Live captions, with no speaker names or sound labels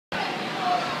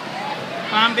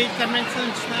Palm Beach Convention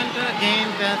Center again.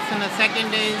 That's in the second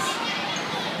days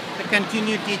to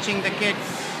continue teaching the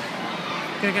kids.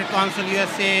 Cricket Council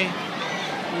USA,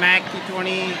 Maq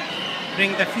T20,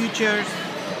 Bring the Futures,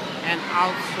 and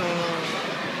also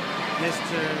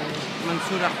Mr.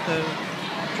 Mansoor Akhtar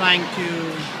trying to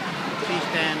teach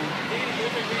them,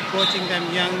 coaching them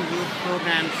young youth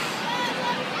programs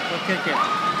for cricket.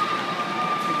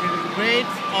 Cricket is great.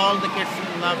 All the kids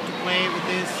love to play with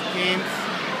these games,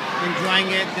 enjoying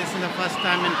it. This is the first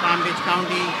time in Palm Beach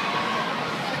County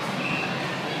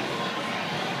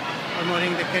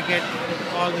promoting the cricket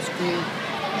with all the schools.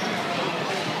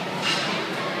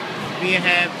 We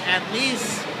have at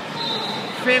least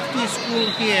 50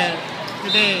 schools here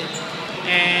today,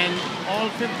 and all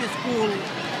 50 schools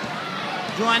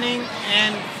joining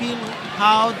and feel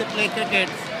how they play cricket.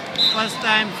 First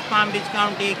time Palm Beach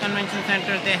County Convention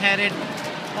Center, they had it.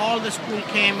 All the school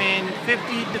came in,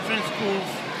 50 different schools,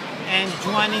 and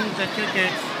joining the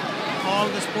cricket, all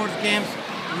the sports games.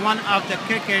 One of the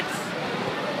crickets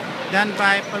done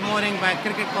by promoting by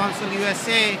Cricket Council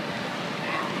USA,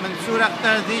 Mansoor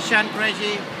Akhtar, Zishan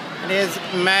Qureshi, and is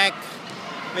Maq,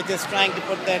 which is trying to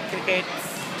put that cricket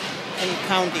in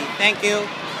county. Thank you.